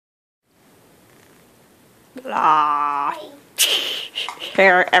Ah.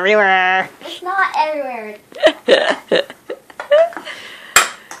 Hair everywhere. It's not everywhere.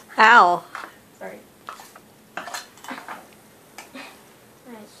 Ow. Sorry. Alright,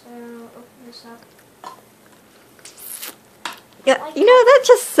 so open this up. Yeah, you know, that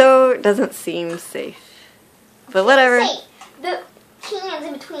just so doesn't seem safe. But whatever. Safe. The cans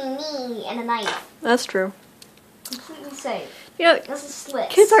in between me and the knife. That's true. Completely safe. You know, This is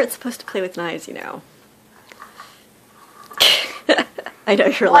slits. kids aren't supposed to play with knives, you know. I know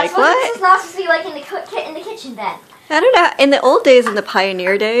you're Well, like, what? This is not supposed to be like in the kitchen then. I don't know. In the old days, in the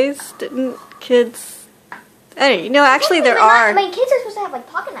pioneer days, didn't kids... Hey, you know, actually there are... I mean, kids are supposed to have like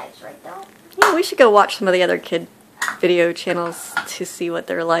pocket knives, right, though? Yeah, we should go watch some of the other kid video channels to see what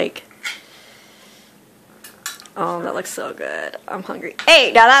they're like. Oh, that looks so good. I'm hungry.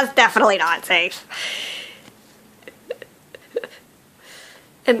 Hey, now that's definitely not safe.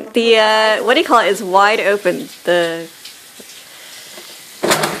 And the, what do you call it, is wide open. The...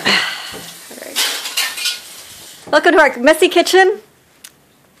 Alright. Welcome to our messy kitchen.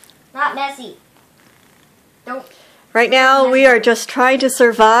 Not messy. Don't. Right now, we are just trying to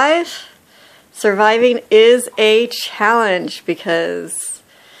survive. Surviving is a challenge because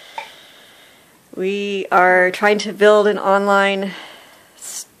we are trying to build an online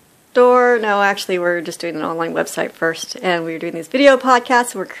store. No, actually, we're just doing an online website first, and we're doing these video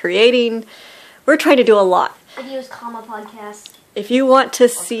podcasts. We're trying to do a lot. Videos, podcast. If you want to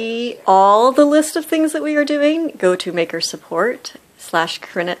see all the list of things that we are doing, go to Maker Support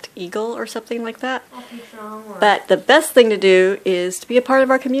 / Eagle or something like that. But the best thing to do is to be a part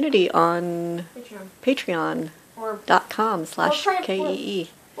of our community on patreon.com/KEE.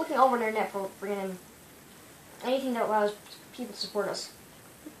 Looking over the internet for anything that allows people to support us.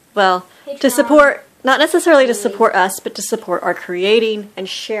 Well, Patreon, to support, not necessarily to support us, but to support our creating and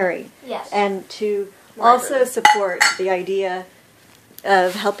sharing. Yes. And to also support the idea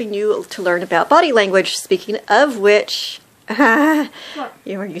of helping you to learn about body language, speaking of which... Are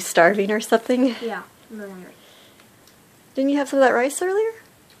you starving or something? Yeah, I'm really hungry. Didn't you have some of that rice earlier?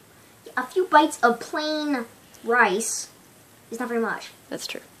 A few bites of plain rice is not very much. That's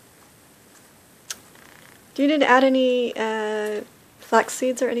true. You didn't add any flax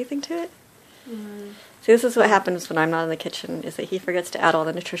seeds or anything to it? Mm. See, this is what happens when I'm not in the kitchen, is that he forgets to add all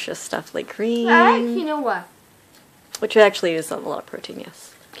the nutritious stuff like green. Quinoa. Which actually is a lot of protein,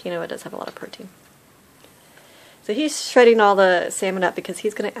 yes. Quinoa does have a lot of protein. So he's shredding all the salmon up because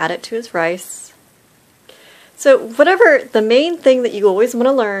he's going to add it to his rice. So whatever, the main thing that you always want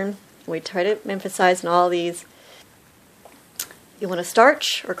to learn, we try to emphasize in all these, you want a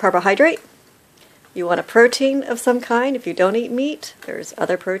starch or carbohydrate. You want a protein of some kind. If you don't eat meat, there's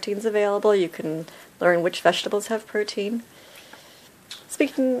other proteins available. You can learn which vegetables have protein.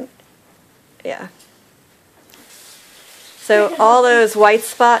 Speaking, yeah. So all those white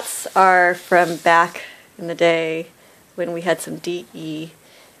spots are from back in the day when we had some DE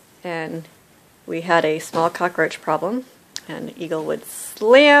and we had a small cockroach problem and Eagle would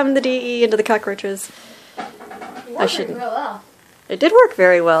slam the DE into the cockroaches. I shouldn't. Real well. It did work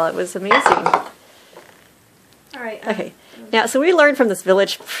very well. It was amazing. Alright. Okay. Now, so we learned from this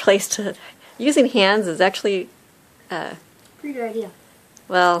village place to using hands is actually Pretty good idea.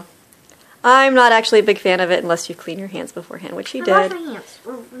 well, I'm not actually a big fan of it unless you clean your hands beforehand, which he I did. wash my hands.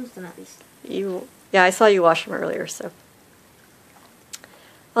 Or rinse them at least. Yeah, I saw you wash them earlier, so.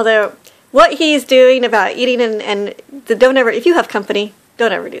 Although, what he's doing about eating don't ever, if you have company,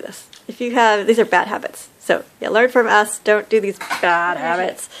 don't ever do this. If you have, these are bad habits. So, yeah, learn from us. Don't do these bad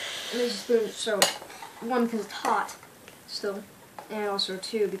habits. And this spoon, so, one, because it's hot still, and also,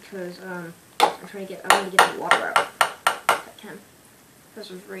 two, because I want to get the water out if I can. Because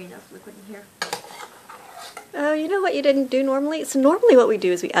there's really enough liquid in here. Oh, you know what you didn't do normally? So normally what we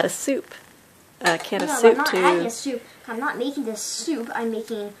do is we add a soup. A can of soup I'm not to... adding a soup. I'm not making this soup. I'm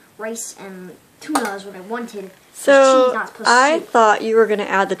making rice and tuna is what I wanted. So Cheese, I soup. thought you were going to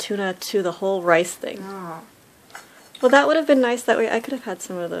add the tuna to the whole rice thing. Oh. Well, that would have been nice. That way I could have had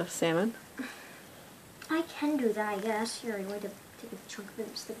some of the salmon. I can do that, I guess. Here, I'm going to take a chunk of it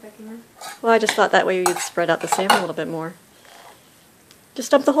and stick it back in there. Well, I just thought that way you'd spread out the salmon a little bit more.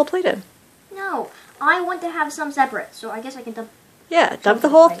 Just dump the whole plate in. No, I want to have some separate, so I guess I can dump... Yeah, dump the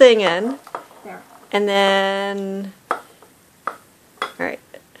whole thing in. There. And then... Alright.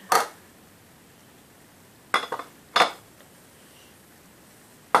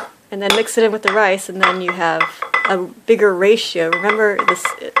 And then mix it in with the rice, and then you have a bigger ratio. Remember, this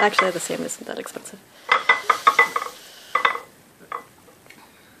actually the salmon isn't that expensive.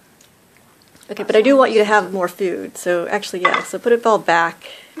 Okay, but I do want you to have more food. So actually, yeah, so put it all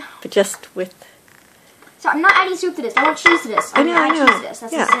back, but just with So I'm not adding soup to this. I want cheese to this. I know. Cheese to this.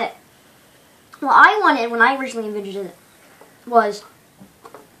 That's it. What I wanted when I originally envisioned it was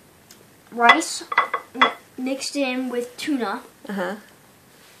rice mixed in with tuna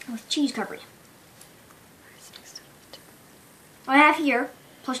with cheese covering. What I have here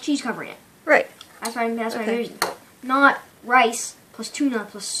plus cheese covering it. Right. That's what I envisioned. Not rice plus tuna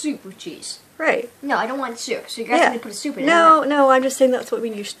plus soup with cheese. Right. No, I don't want soup. So you're asking me to put a soup in it. No, I'm just saying that's what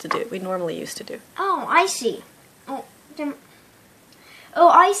we used to do. We normally used to do. Oh, I see. Oh,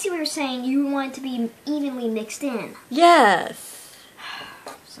 I see what you're saying. You want it to be evenly mixed in. Yes.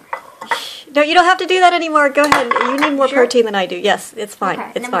 Sorry. No, you don't have to do that anymore. Go ahead. You need more protein than I do. Yes, it's fine.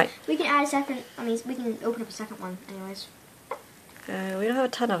 Okay. It's fine. We can add a second. I mean, we can open up a second one, anyways. We don't have a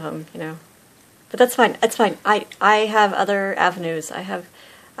ton of them, you know. But that's fine. It's fine. I have other avenues.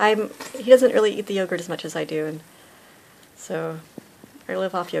 He doesn't really eat the yogurt as much as I do, and so I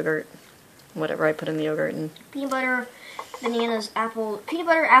live off yogurt. Whatever I put in the yogurt and peanut butter, bananas, peanut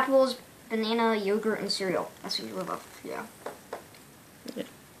butter, apples, banana, yogurt, and cereal. That's what you live off. Yeah. Yeah.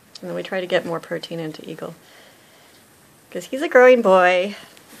 And then we try to get more protein into Eagle because he's a growing boy.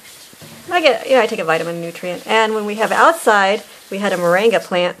 I take a vitamin nutrient, and when we have outside, we had a moringa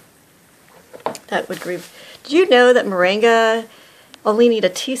plant that would grow. Did you know that moringa? Only need a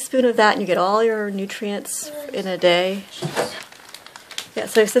teaspoon of that and you get all your nutrients in a day. Yeah,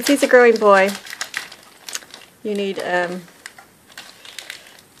 so since he's a growing boy, you need,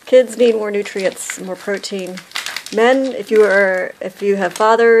 kids need more nutrients, more protein. Men, if you have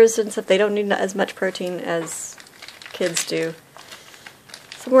fathers and stuff, they don't need as much protein as kids do.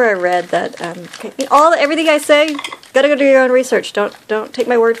 Somewhere I read that, everything I say, gotta go do your own research. Don't take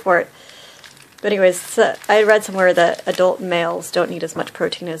my word for it. But anyways, I read somewhere that adult males don't need as much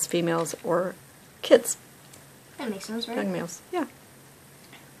protein as females or kids. That makes sense, right? Young males, yeah.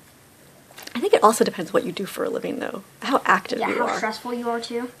 I think it also depends what you do for a living, though. How active you are. Yeah, how stressful you are,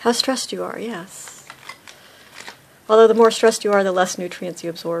 too. How stressed you are, yes. Although the more stressed you are, the less nutrients you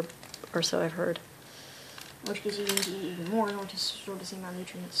absorb, or so I've heard. Which gives you even more in order to absorb the same amount of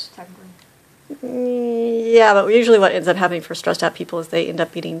nutrients, technically. Yeah, but usually what ends up happening for stressed out people is they end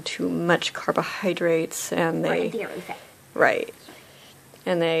up eating too much carbohydrates, and they get really fat. Right,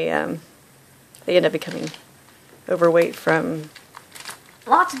 and they end up becoming overweight from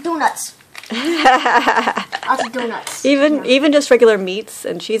lots of donuts. Lots of donuts. Even just regular meats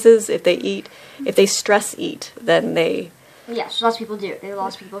and cheeses. If they stress eat, then they. Yes, lots of people do.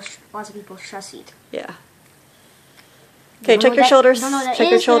 Lots of people stress eat. Yeah. Okay, check your shoulders. Check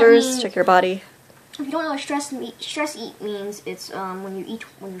your shoulders. Check your body. If you don't know what stress eat means, it's when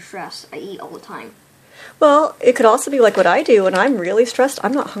you're stressed. I eat all the time. Well, it could also be like what I do when I'm really stressed.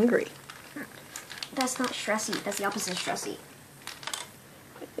 I'm not hungry. That's not stress eat. That's the opposite of stress eat.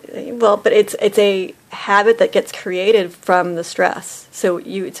 Well, but it's a habit that gets created from the stress. So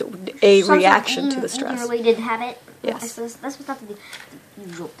it's a reaction to the stress. Related habit. Yes. That's not the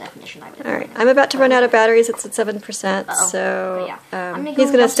usual definition. All right, I'm about to run out of batteries. It's at 7%, so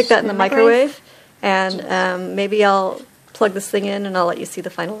he's going to stick that in the microwave, and maybe I'll plug this thing in, and I'll let you see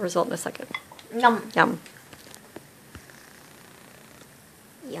the final result in a second. Yum. Yum.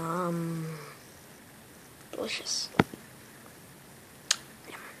 Yum. Delicious.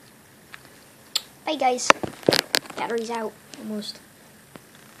 Yum. Bye, guys. Battery's out. Almost.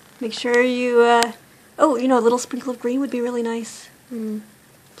 Make sure you, a little sprinkle of green would be really nice.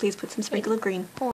 Please put some sprinkle of green.